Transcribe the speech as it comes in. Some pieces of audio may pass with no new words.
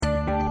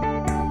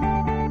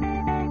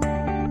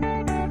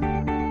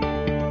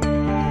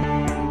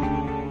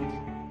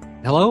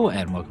Hello,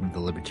 and welcome to the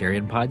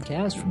Libertarian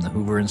Podcast from the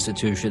Hoover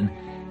Institution.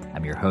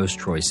 I'm your host,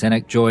 Troy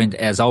Senek, joined,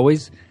 as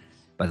always,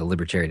 by the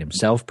Libertarian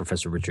himself,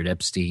 Professor Richard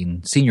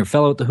Epstein, Senior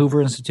Fellow at the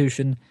Hoover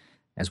Institution,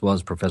 as well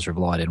as Professor of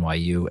Law at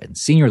NYU and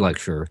Senior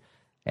Lecturer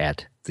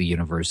at the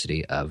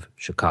University of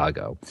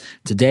Chicago.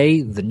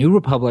 Today, the New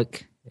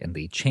Republic and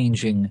the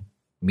changing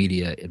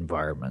media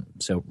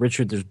environment. So,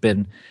 Richard, there's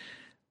been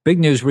big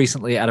news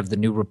recently out of the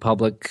New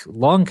Republic,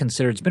 long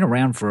considered, it's been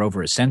around for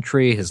over a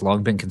century, has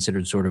long been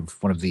considered sort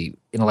of one of the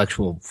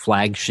intellectual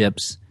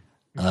flagships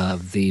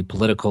of the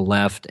political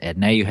left. And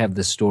now you have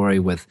this story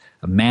with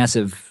a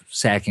massive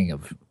sacking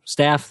of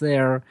staff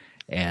there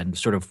and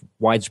sort of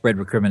widespread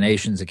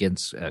recriminations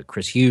against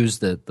Chris Hughes,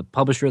 the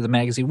publisher of the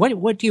magazine.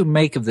 What do you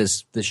make of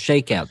this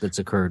shakeout that's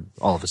occurred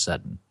all of a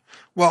sudden?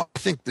 Well, I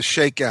think the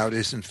shakeout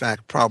is, in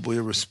fact, probably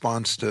a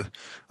response to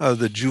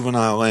the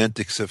juvenile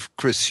antics of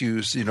Chris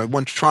Hughes. You know,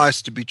 one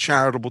tries to be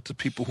charitable to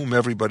people whom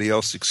everybody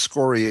else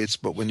excoriates,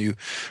 but when you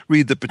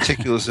read the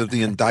particulars of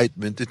the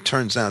indictment, it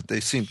turns out they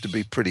seem to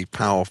be pretty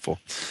powerful.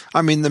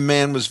 I mean, the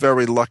man was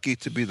very lucky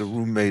to be the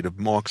roommate of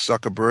Mark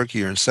Zuckerberg.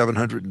 He earned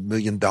 $700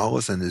 million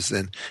and is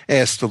then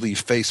asked to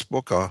leave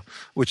Facebook,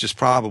 which is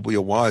probably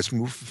a wise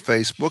move for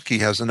Facebook. He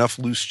has enough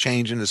loose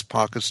change in his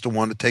pockets to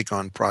want to take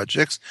on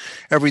projects.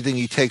 Everything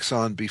he takes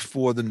on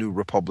before the New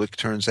Republic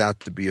turns out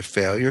to be a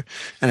failure.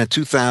 And in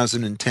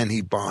 2010,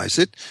 he buys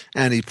it,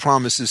 and he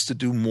promises to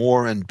do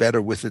more and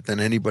better with it than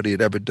anybody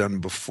had ever done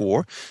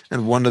before.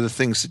 And one of the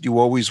things that you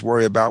always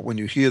worry about when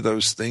you hear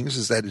those things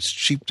is that it's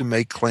cheap to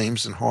make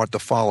claims and hard to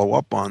follow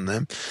up on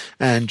them.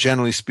 And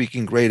generally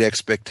speaking, great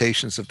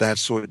expectations of that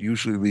sort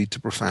usually lead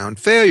to profound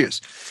failures.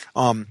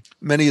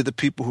 Many of the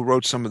people who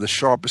wrote some of the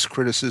sharpest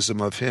criticism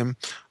of him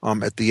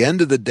at the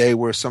end of the day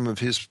were some of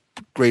his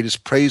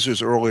greatest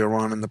praisers earlier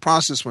on in the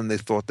process when they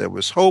thought there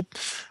was hope.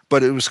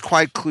 But it was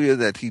quite clear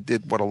that he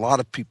did what a lot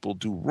of people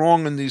do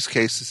wrong in these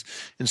cases.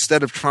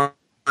 Instead of trying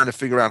to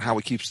figure out how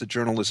he keeps the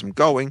journalism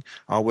going,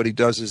 what he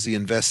does is he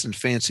invests in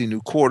fancy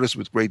new quarters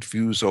with great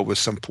views over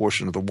some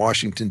portion of the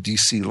Washington,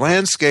 D.C.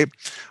 landscape,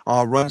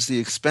 runs the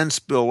expense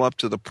bill up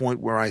to the point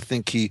where I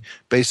think he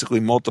basically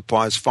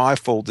multiplies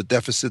fivefold the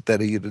deficit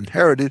that he had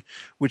inherited,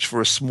 which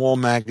for a small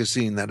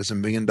magazine that is $1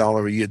 million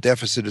a year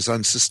deficit is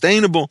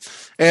unsustainable.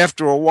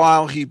 After a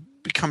while, he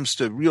becomes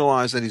to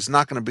realize that he's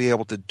not going to be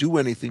able to do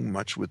anything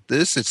much with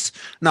this. It's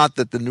not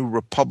that the New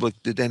Republic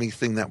did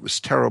anything that was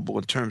terrible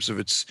in terms of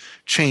its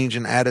change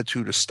in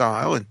attitude or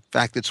style. In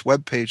fact, its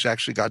webpage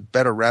actually got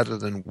better rather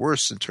than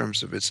worse in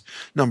terms of its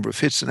number of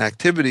hits and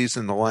activities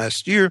in the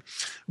last year.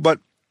 But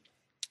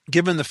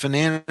given the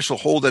financial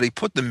hole that he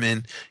put them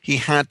in, he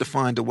had to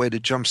find a way to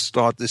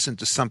jumpstart this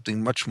into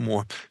something much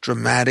more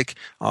dramatic.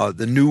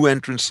 The new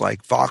entrants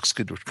like Fox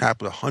could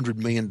capture $100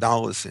 million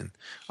in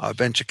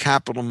venture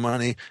capital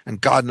money,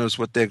 and God knows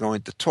what they're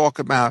going to talk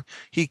about.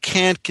 He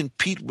can't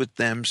compete with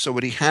them, so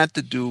what he had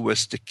to do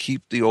was to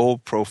keep the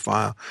old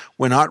profile.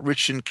 We're not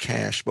rich in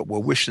cash, but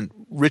we're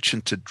rich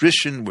in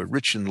tradition, we're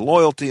rich in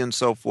loyalty and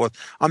so forth.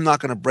 I'm not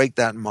going to break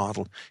that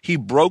model. He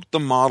broke the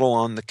model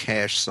on the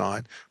cash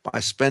side by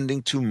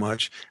spending too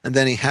much, and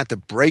then he had to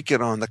break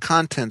it on the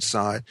content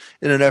side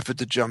in an effort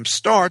to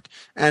jumpstart.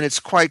 And it's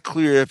quite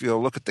clear if you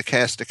look at the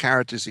cast of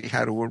characters he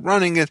had who were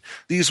running it,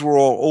 these were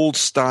all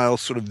old-style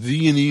sort of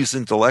Viennese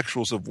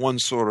intellectuals of one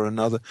sort or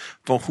another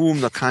for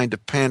whom the kind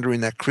of pandering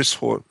that Chris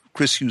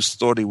Hughes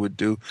thought he would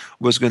do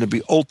was going to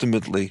be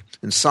ultimately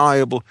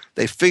insoluble.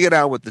 They figured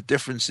out what the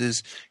difference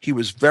is. He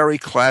was very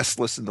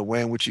classless in the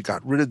way in which he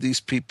got rid of these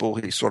people.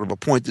 He sort of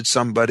appointed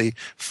somebody.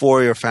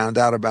 Foyer found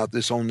out about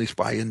this only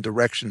by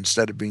indirection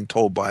instead of being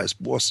told by his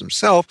boss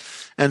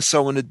himself. And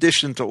so in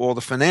addition to all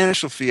the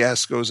financial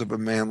fiascos of a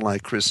man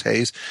like Chris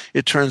Hayes,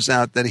 it turns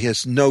out that he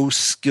has no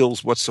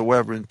skills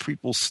whatsoever,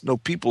 no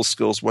people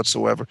skills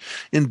whatsoever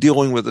in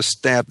dealing with the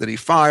staff that he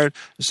fired.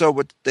 So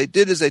what they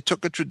did is they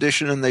took a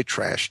tradition and they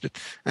trashed it.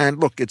 And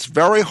look, it's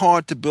very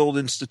hard to build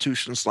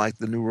institutions like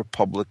the New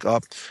Republic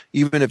up,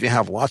 even if you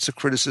have lots of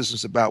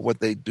criticisms about what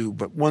they do.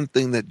 But one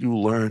thing that you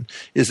learn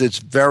is it's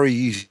very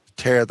easy to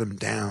tear them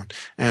down.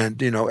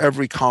 And,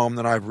 every column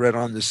that I've read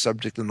on this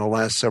subject in the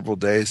last several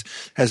days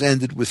has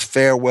ended with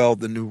farewell,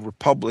 the New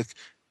Republic,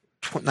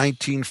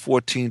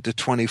 1914 to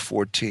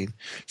 2014.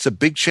 It's a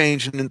big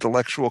change in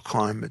intellectual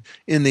climate.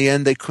 In the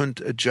end, they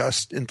couldn't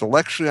adjust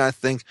intellectually, I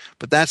think,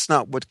 but that's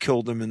not what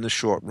killed them in the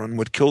short run.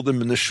 What killed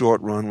them in the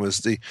short run was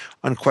the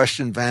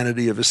unquestioned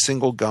vanity of a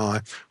single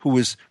guy who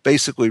was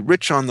basically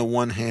rich on the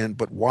one hand,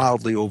 but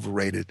wildly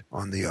overrated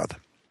on the other.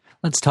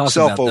 Let's talk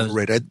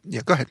Self-overrated. Yeah,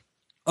 go ahead.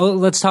 Oh,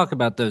 let's talk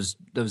about those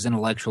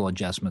intellectual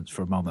adjustments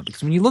for a moment,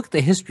 because when you look at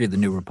the history of the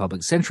New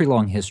Republic,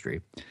 century-long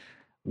history,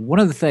 one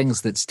of the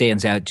things that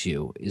stands out to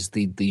you is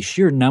the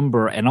sheer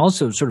number and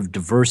also sort of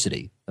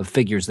diversity of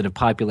figures that have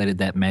populated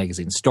that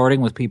magazine, starting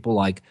with people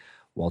like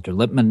Walter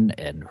Lippmann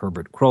and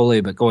Herbert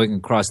Croly, but going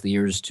across the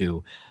years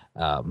to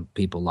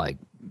people like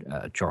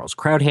Charles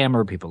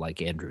Krauthammer, people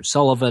like Andrew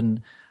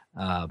Sullivan,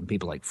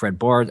 people like Fred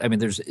Barth. I mean,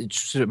 there's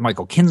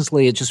Michael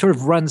Kinsley. It just sort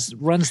of runs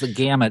the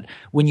gamut.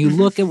 When you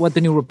look at what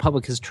the New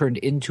Republic has turned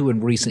into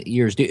in recent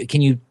years,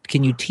 can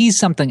you tease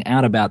something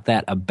out about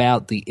that,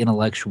 about the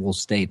intellectual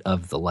state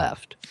of the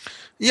left?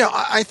 Yeah,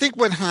 I think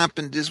what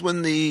happened is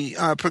when the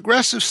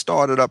progressives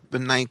started up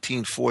in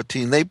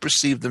 1914, they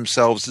perceived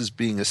themselves as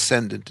being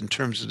ascendant in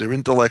terms of their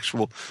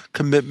intellectual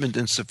commitment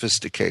and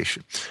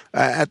sophistication.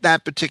 At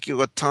that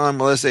particular time,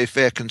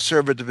 laissez-faire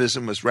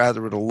conservatism was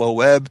rather at a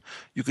low ebb.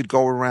 You could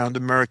go around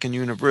American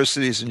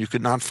universities and you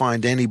could not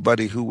find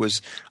anybody who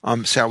was,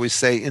 shall we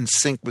say, in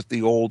sync with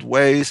the old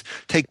ways.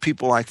 Take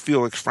people like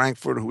Felix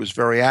Frankfurter, who was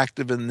very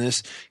active in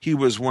this. He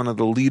was one of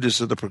the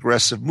leaders of the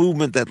progressive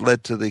movement that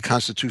led to the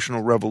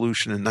Constitutional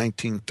Revolution in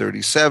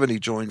 1937. He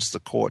joins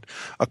the court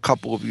a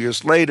couple of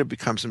years later,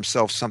 becomes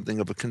himself something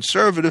of a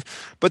conservative.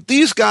 But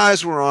these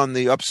guys were on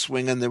the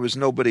upswing and there was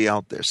nobody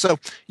out there. So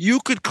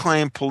you could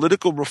claim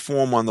political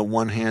reform on the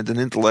one hand and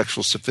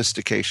intellectual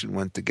sophistication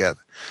went together.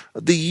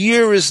 The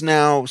year is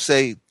now,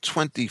 say,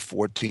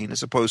 2014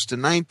 as opposed to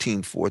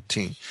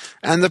 1914.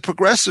 And the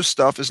progressive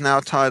stuff is now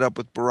tied up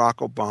with Barack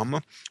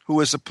Obama,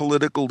 who as a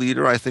political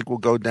leader I think will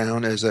go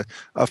down as a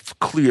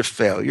clear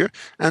failure.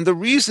 And the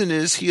reason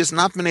is he has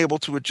not been able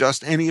to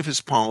adjust any of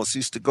his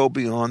policies to go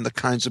beyond the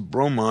kinds of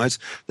bromides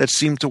that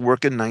seemed to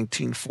work in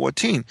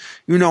 1914.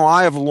 You know,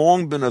 I have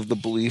long been of the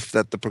belief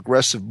that the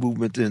progressive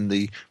movement in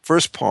the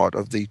first part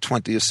of the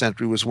 20th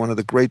century was one of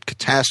the great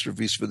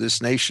catastrophes for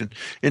this nation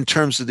in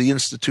terms of the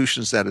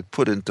institutions that it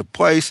put into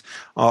place.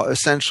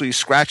 Essentially, you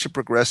scratch a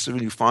progressive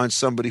and you find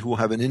somebody who will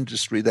have an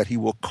industry that he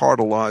will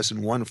cartelize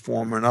in one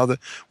form or another,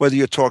 whether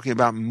you're talking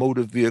about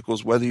motor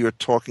vehicles, whether you're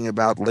talking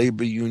about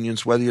labor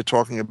unions, whether you're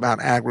talking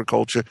about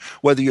agriculture,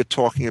 whether you're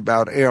talking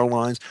about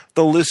airlines.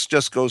 The list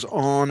just goes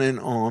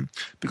on,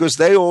 because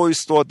they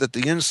always thought that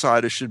the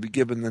insiders should be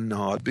given the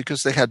nod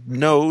because they had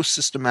no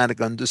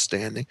systematic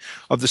understanding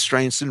of the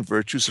strengths and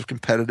virtues of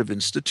competitive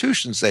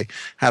institutions. They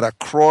had a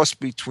cross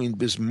between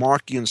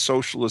Bismarckian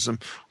socialism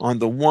on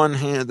the one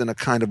hand and a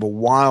kind of a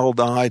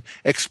wild-eyed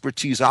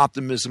expertise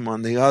optimism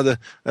on the other.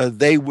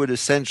 They would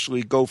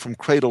essentially go from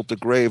cradle to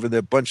grave, and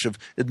their bunch of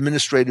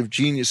administrative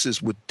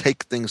geniuses would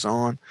take things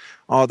on.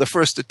 The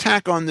first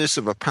attack on this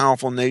of a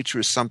powerful nature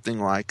is something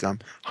like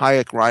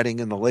Hayek writing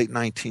in the late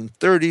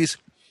 1930s,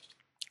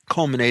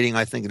 culminating,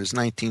 I think, in his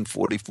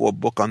 1944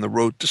 book On the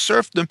Road to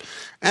Serfdom.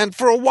 And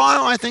for a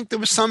while, I think there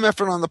was some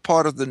effort on the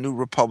part of the New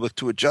Republic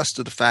to adjust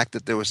to the fact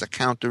that there was a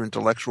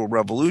counter-intellectual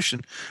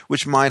revolution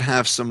which might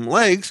have some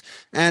legs.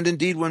 And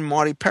indeed, when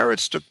Marty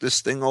Peretz took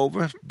this thing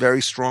over,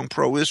 very strong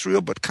pro-Israel,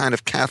 but kind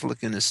of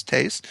Catholic in his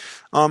taste,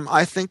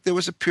 I think there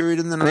was a period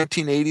in the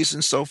 1980s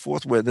and so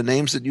forth where the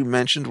names that you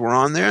mentioned were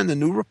on there, and the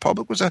New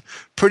Republic was a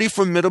pretty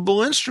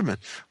formidable instrument.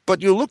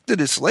 But you looked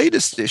at its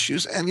latest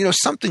issues, and, you know,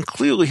 something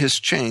clearly has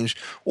changed.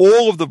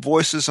 All of the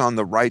voices on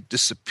the right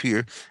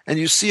disappear, and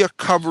you see a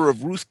cover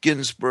of Ruth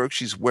Ginsburg.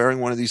 She's wearing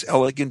one of these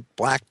elegant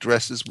black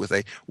dresses with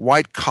a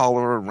white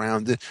collar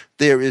around it.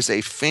 There is a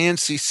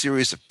fancy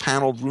series of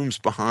paneled rooms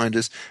behind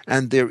us,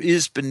 and there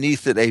is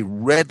beneath it a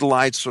red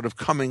light sort of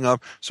coming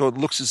up, so it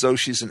looks as though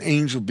she's an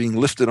angel being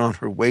lifted on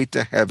her way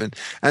to heaven.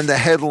 And the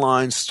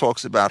headlines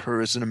talks about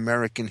her as an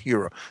American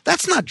hero.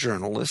 That's not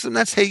journalism.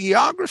 That's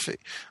hagiography.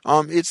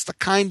 It's the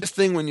kind of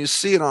thing when you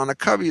see it on a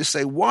cover, you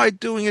say, why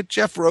doing it?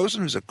 Jeff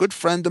Rosen, who's a good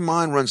friend of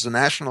mine, runs the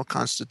National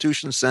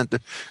Constitution Center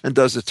and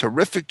does a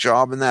terrific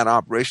job in that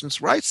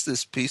operations, writes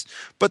this piece.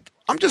 But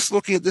I'm just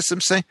looking at this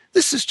and saying,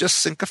 this is just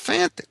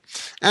sycophantic.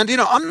 And, you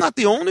know, I'm not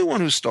the only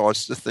one who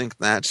starts to think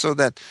that, so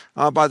that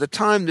by the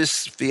time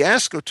this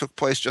fiasco took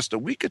place just a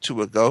week or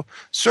two ago,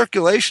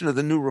 circulation of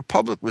the New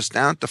Republic was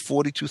down to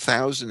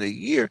 42,000 a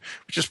year,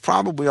 which is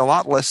probably a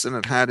lot less than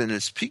it had in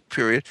its peak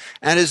period,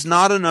 and is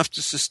not enough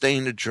to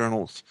sustain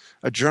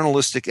a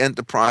journalistic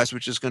enterprise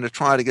which is going to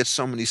try to get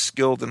so many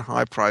skilled and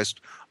high-priced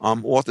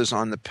authors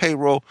on the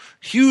payroll.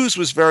 Hughes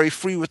was very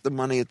free with the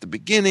money at the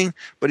beginning,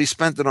 but he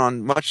spent it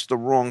on much the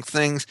wrong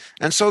things.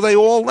 And so they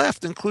all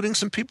left, including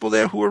some people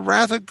there who were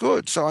rather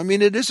good. So, I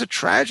mean, it is a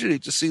tragedy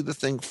to see the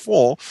thing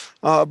fall.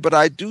 But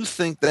I do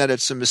think that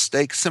it's a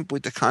mistake simply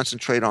to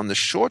concentrate on the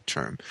short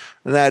term.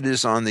 That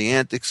is, on the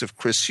antics of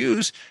Chris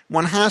Hughes.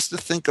 One has to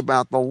think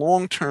about the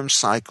long-term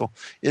cycle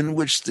in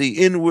which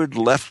the inward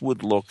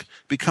leftward look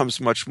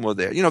becomes much more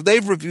there. You know,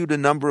 they've reviewed a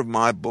number of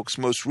my books.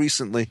 Most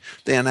recently,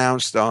 they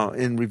announced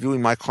in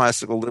reviewing my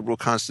classical liberal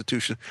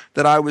constitution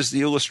that I was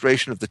the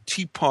illustration of the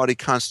Tea Party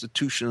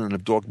constitution and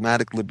of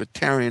dogmatic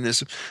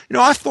libertarianism. You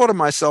know, I thought of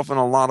myself in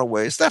a lot of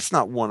ways. That's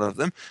not one of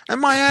them.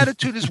 And my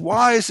attitude is,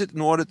 why is it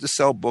in order to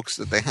sell books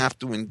that they have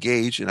to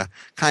engage in a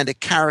kind of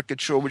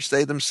caricature which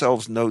they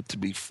themselves know to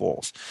be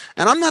false?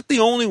 And I'm not the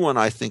only one,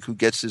 I think, who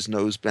gets his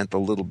nose bent a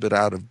little bit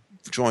out of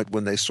joint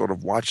when they sort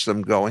of watch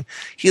them going.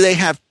 They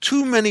have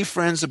too many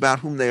friends about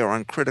whom they are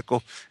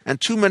uncritical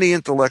and too many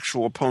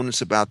intellectual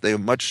opponents about they are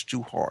much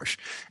too harsh.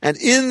 And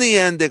in the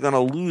end, they're going to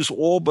lose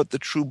all but the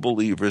true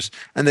believers,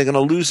 and they're going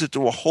to lose it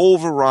to a whole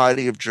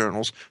variety of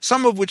journals,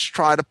 some of which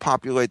try to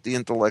populate the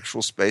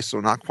intellectual space, so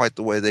not quite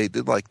the way they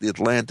did, like the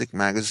Atlantic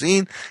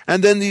magazine,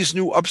 and then these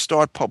new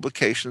upstart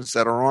publications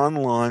that are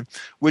online,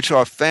 which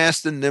are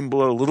fast and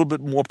nimble, a little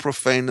bit more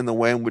profane in the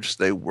way in which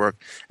they work,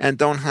 and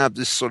don't have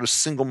this sort of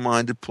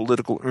single-minded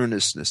political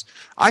earnestness.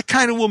 I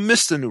kind of will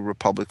miss the New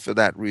Republic for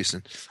that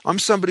reason. I'm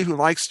somebody who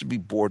likes to be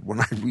bored when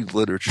I read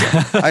literature.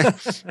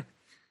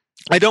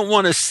 I don't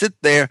want to sit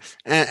there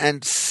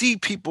and see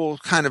people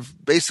kind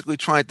of basically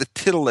trying to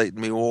titillate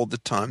me all the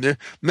time. There are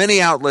many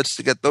outlets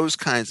to get those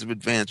kinds of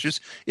advantages.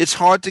 It's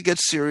hard to get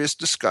serious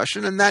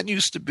discussion, and that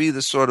used to be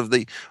the sort of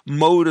the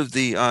mode of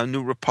the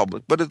New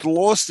Republic. But it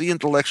lost the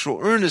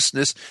intellectual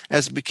earnestness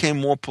as it became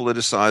more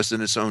politicized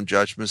in its own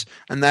judgments,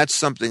 and that's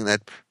something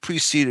that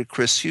preceded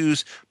Chris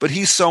Hughes. But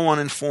he's so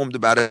uninformed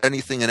about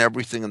anything and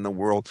everything in the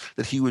world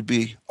that he would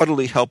be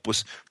utterly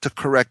helpless to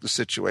correct the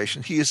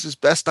situation. He is, as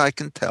best I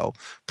can tell,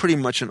 pretty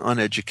much an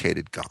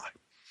uneducated guy.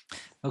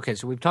 Okay,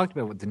 so we've talked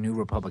about what the New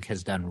Republic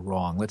has done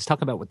wrong. Let's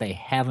talk about what they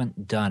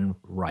haven't done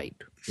right,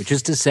 which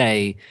is to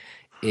say,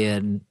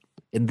 in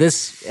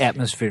this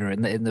atmosphere,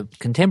 in the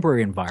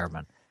contemporary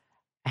environment,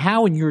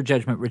 how, in your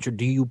judgment, Richard,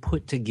 do you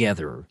put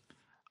together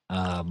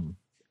an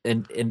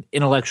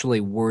intellectually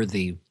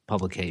worthy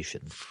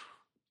publication?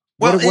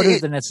 What are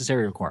the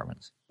necessary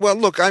requirements? Well,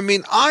 look, I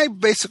mean, I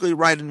basically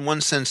write in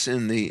one sense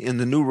in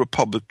the New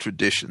Republic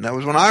tradition. That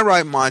was when I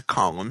write my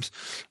columns,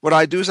 what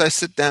I do is I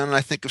sit down and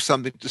I think of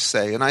something to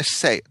say, and I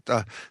say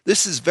it.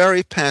 This is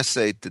very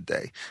passé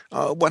today.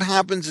 What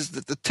happens is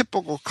that the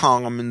typical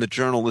column in the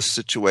journalist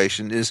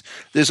situation is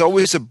there's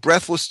always a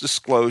breathless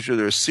disclosure.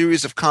 There's a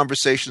series of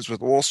conversations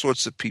with all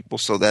sorts of people,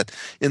 so that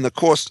in the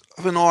course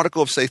of an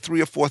article of, say,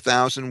 3,000 or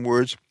 4,000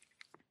 words,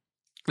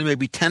 there may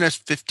be 10 or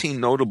 15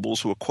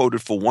 notables who are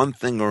quoted for one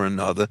thing or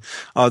another.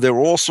 There are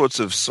all sorts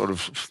of sort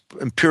of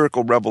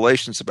empirical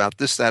revelations about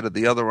this, that, or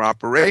the other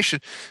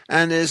operation.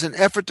 And there's an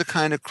effort to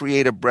kind of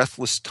create a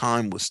breathless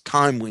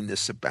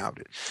timeliness about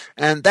it.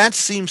 And that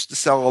seems to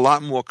sell a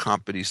lot more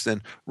companies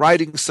than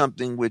writing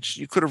something which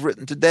you could have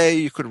written today,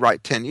 you could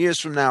write 10 years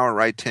from now, or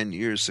write 10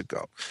 years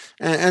ago.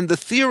 And the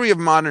theory of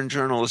modern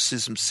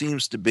journalism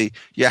seems to be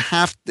you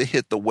have to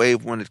hit the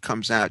wave when it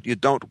comes out. You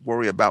don't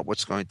worry about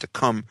what's going to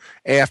come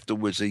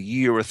afterwards, a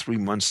year or 3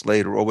 months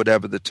later, or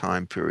whatever the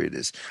time period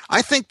is.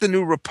 I think the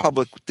New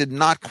Republic did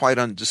not quite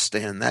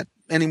understand that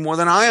any more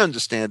than I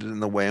understand it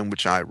in the way in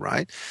which I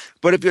write.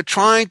 But if you're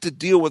trying to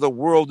deal with a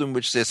world in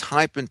which there's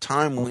hype and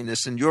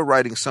timeliness, and you're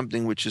writing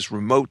something which is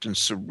remote and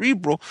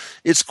cerebral,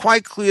 it's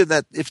quite clear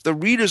that if the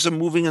readers are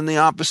moving in the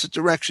opposite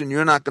direction,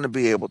 you're not going to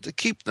be able to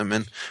keep them.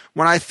 And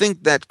when I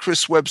think that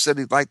Chris Webb said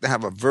he'd like to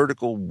have a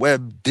vertical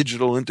web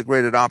digital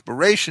integrated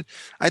operation,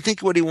 I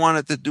think what he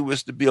wanted to do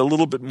was to be a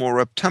little bit more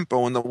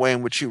up-tempo in the way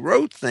in which he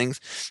wrote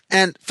things.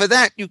 And for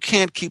that, you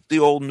can't keep the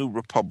old New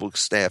Republic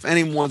staff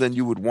any more than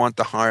you would want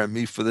to hire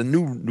me for the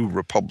New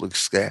Republic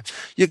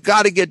staff. You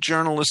got to get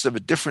journalists of a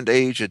different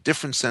age, a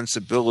different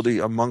sensibility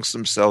amongst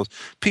themselves,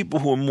 people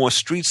who are more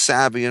street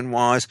savvy and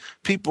wise,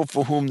 people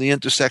for whom the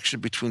intersection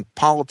between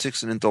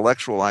politics and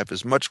intellectual life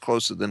is much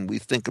closer than we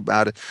think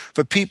about it,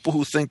 for people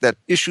who think that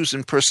issues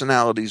and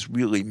personalities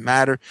really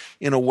matter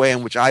in a way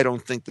in which I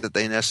don't think that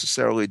they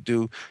necessarily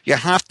do. You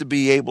have to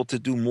be able to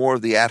do more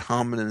of the ad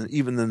hominem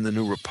even than the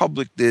New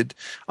Republic did.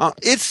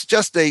 It's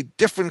just a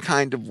different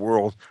kind of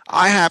world.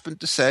 I happen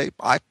to say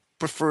I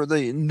prefer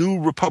the New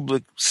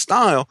Republic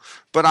style,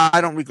 but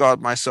I don't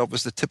regard myself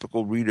as the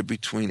typical reader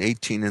between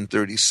 18 and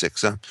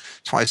 36. I'm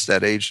twice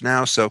that age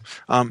now, so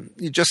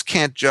you just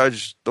can't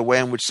judge the way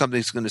in which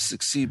something's going to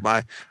succeed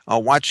by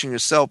watching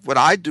yourself. What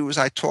I do is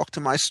I talk to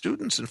my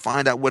students and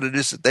find out what it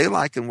is that they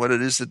like and what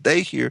it is that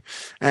they hear,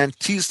 and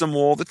tease them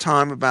all the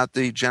time about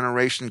the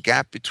generation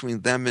gap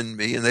between them and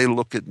me, and they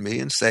look at me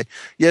and say,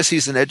 yes,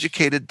 he's an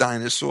educated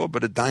dinosaur,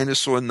 but a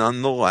dinosaur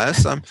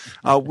nonetheless.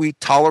 We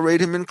tolerate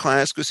him in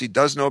class because he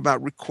does know about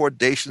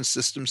recordation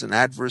systems and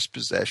adverse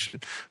possession.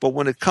 But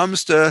when it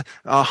comes to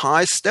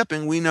high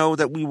stepping, we know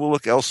that we will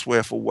look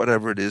elsewhere for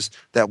whatever it is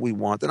that we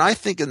want. And I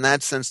think in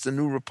that sense, the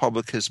New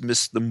Republic has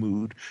missed the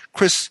mood.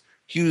 Chris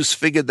Hughes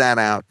figured that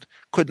out,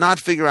 could not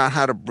figure out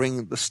how to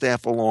bring the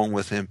staff along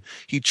with him.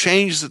 He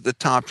changes at the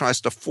top,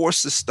 tries to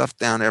force this stuff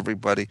down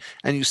everybody,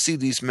 and you see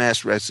these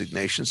mass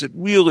resignations. It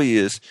really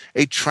is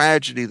a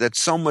tragedy that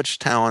so much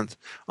talent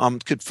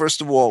could,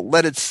 first of all,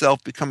 let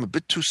itself become a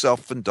bit too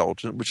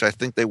self-indulgent, which I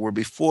think they were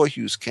before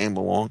Hughes came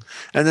along,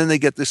 and then they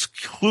get this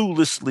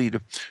clueless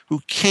leader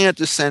who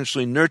can't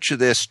essentially nurture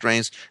their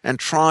strengths and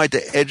try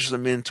to edge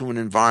them into an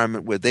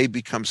environment where they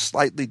become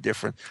slightly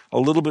different, a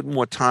little bit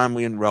more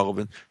timely and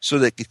relevant, so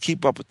they could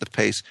keep up with the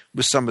pace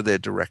with some of their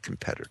direct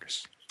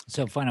competitors.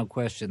 So, final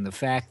question: the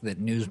fact that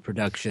news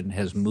production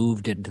has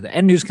moved into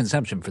and news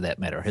consumption, for that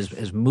matter,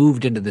 has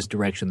moved into this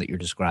direction that you're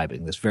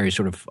describing, this very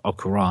sort of au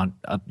courant,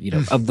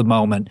 of the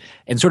moment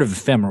and sort of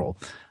ephemeral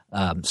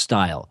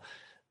style.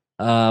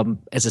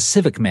 as a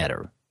civic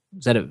matter?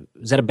 Is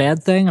that a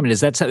bad thing? I mean,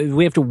 do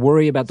we have to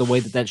worry about the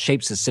way that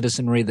shapes the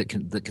citizenry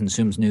that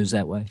consumes news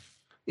that way?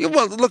 Yeah,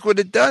 well, look, what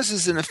it does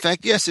is, in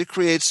effect, yes, it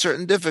creates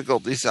certain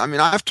difficulties. I mean,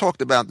 I've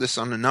talked about this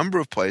on a number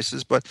of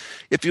places, but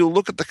if you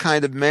look at the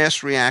kind of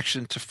mass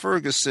reaction to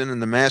Ferguson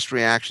and the mass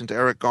reaction to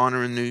Eric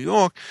Garner in New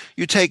York,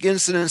 you take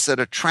incidents that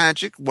are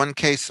tragic. One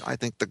case, I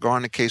think the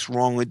Garner case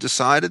wrongly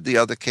decided. The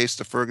other case,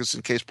 the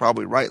Ferguson case,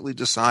 probably rightly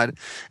decided.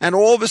 And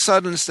all of a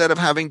sudden, instead of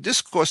having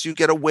discourse, you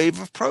get a wave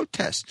of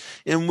protest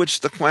in which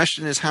the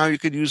question is how you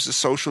could use the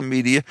social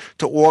media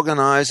to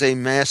organize a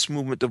mass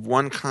movement of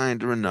one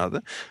kind or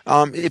another.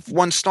 If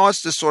one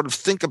starts to sort of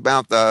think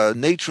about the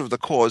nature of the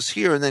cause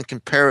here and then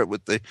compare it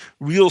with the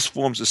real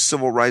forms of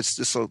civil rights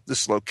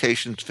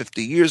dislocation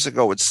 50 years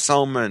ago at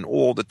Selma and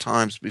all the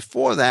times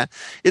before that,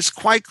 it's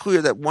quite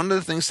clear that one of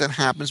the things that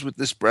happens with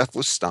this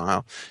breathless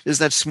style is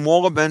that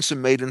small events are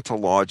made into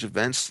large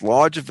events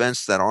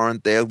that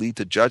aren't there lead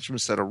to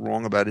judgments that are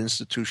wrong about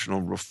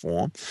institutional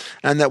reform,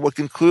 and that what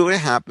can clearly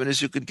happen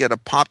is you could get a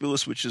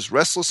populace which is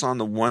restless on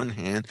the one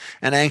hand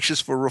and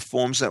anxious for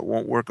reforms that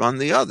won't work on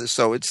the other.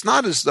 So it's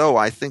not as though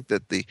I think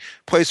that the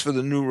place for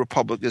the New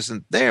Republic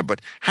isn't there, but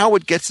how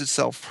it gets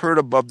itself heard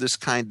above this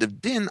kind of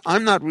din,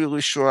 I'm not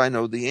really sure I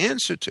know the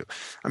answer to.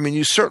 I mean,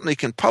 you certainly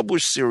can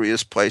publish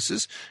serious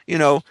places,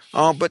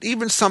 but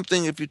even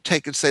something, if you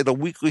take it, say, the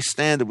Weekly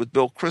Standard with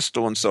Bill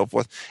Kristol and so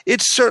forth,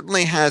 it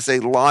certainly has a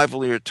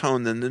livelier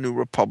tone than the New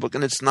Republic,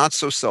 and it's not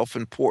so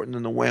self-important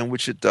in the way in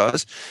which it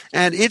does,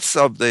 and it's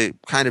of the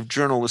kind of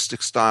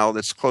journalistic style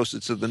that's closer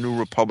to the New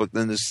Republic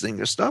than this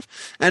Singer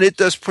stuff, and it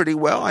does pretty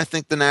well. I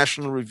think the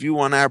National Review,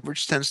 on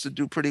average, tends to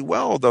do pretty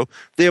well, although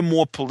they're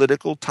more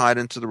political, tied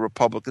into the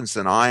Republicans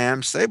than I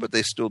am, say, but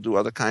they still do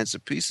other kinds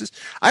of pieces.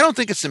 I don't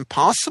think it's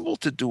impossible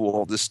to do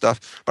all this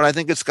stuff, but I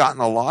think it's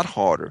gotten a lot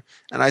harder.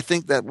 And I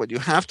think that what you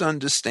have to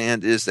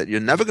understand is that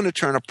you're never going to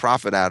turn a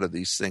profit out of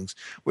these things.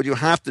 What you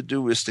have to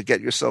do is to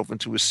get yourself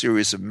into a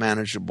series of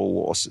manageable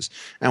losses.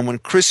 And when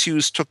Chris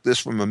Hughes took this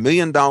from $1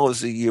 million a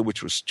year,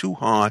 which was too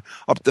high,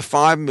 up to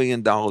 $5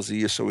 million a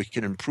year so he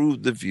could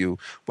improve the View,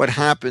 what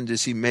happened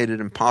is he made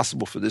it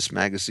impossible for this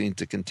magazine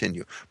to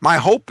continue. My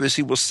hope is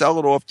he will sell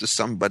it off to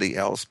somebody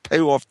else, pay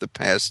off the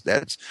past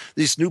debts.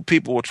 These new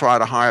people will try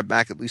to hire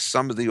back at least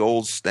some of the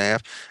old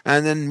staff,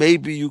 and then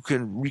maybe you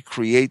can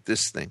recreate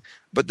this thing.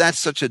 But that's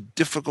such a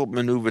difficult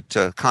maneuver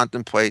to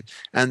contemplate.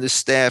 And the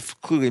staff,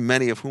 clearly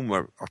many of whom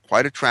are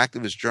quite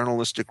attractive as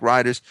journalistic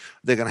writers,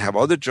 they're going to have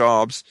other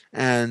jobs.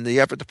 And the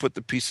effort to put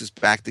the pieces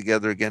back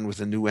together again with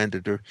a new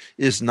editor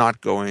is not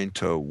going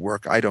to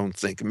work, I don't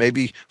think.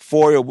 Maybe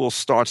Foyer will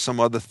start some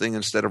other thing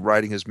instead of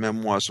writing his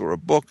memoirs or a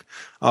book.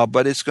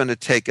 But it's going to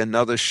take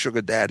another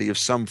sugar daddy of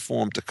some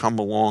form to come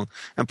along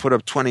and put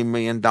up $20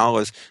 million,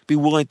 be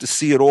willing to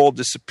see it all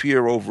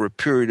disappear over a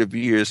period of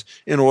years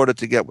in order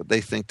to get what they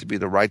think to be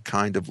the right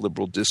kind of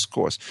liberal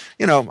discourse.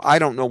 I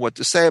don't know what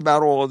to say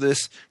about all of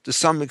this. To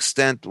some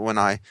extent, when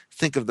I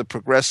think of the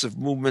progressive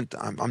movement,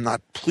 I'm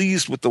not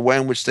pleased with the way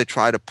in which they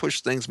try to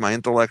push things. My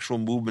intellectual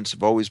movements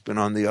have always been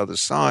on the other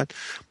side.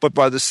 But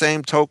by the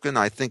same token,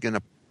 I think in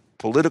a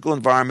political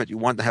environment, you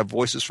want to have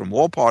voices from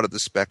all part of the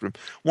spectrum.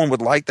 One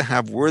would like to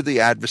have worthy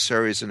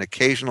adversaries and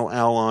occasional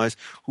allies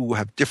who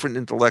have different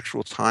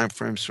intellectual time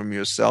frames from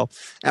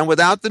yourself. And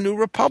without the New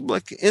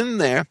Republic in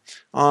there,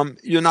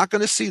 you're not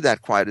going to see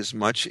that quite as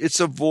much. It's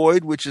a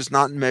void which is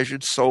not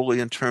measured solely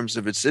in terms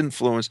of its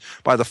influence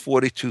by the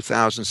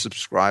 42,000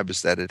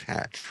 subscribers that it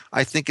had.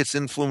 I think its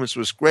influence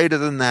was greater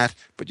than that,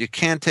 but you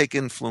can't take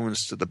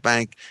influence to the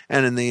bank.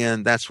 And in the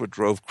end, that's what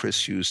drove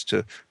Chris Hughes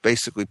to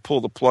basically pull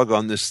the plug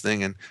on this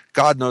thing. And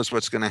God knows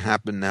what's going to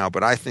happen now,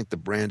 but I think the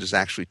brand is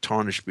actually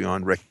tarnished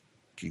beyond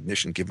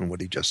recognition given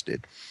what he just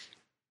did.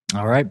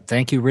 All right.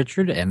 Thank you,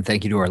 Richard, and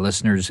thank you to our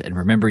listeners. And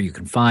remember, you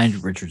can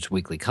find Richard's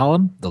weekly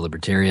column, The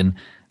Libertarian,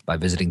 by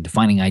visiting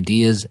Defining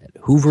Ideas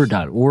at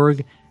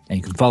hoover.org, and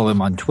you can follow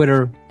him on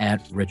Twitter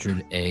at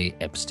Richard A.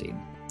 Epstein.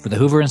 For the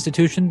Hoover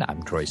Institution,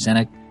 I'm Troy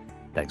Senek.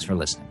 Thanks for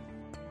listening.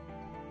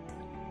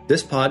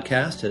 This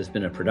podcast has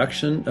been a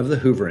production of the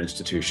Hoover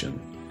Institution.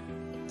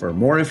 For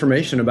more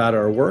information about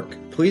our work,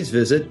 please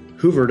visit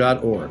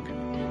hoover.org.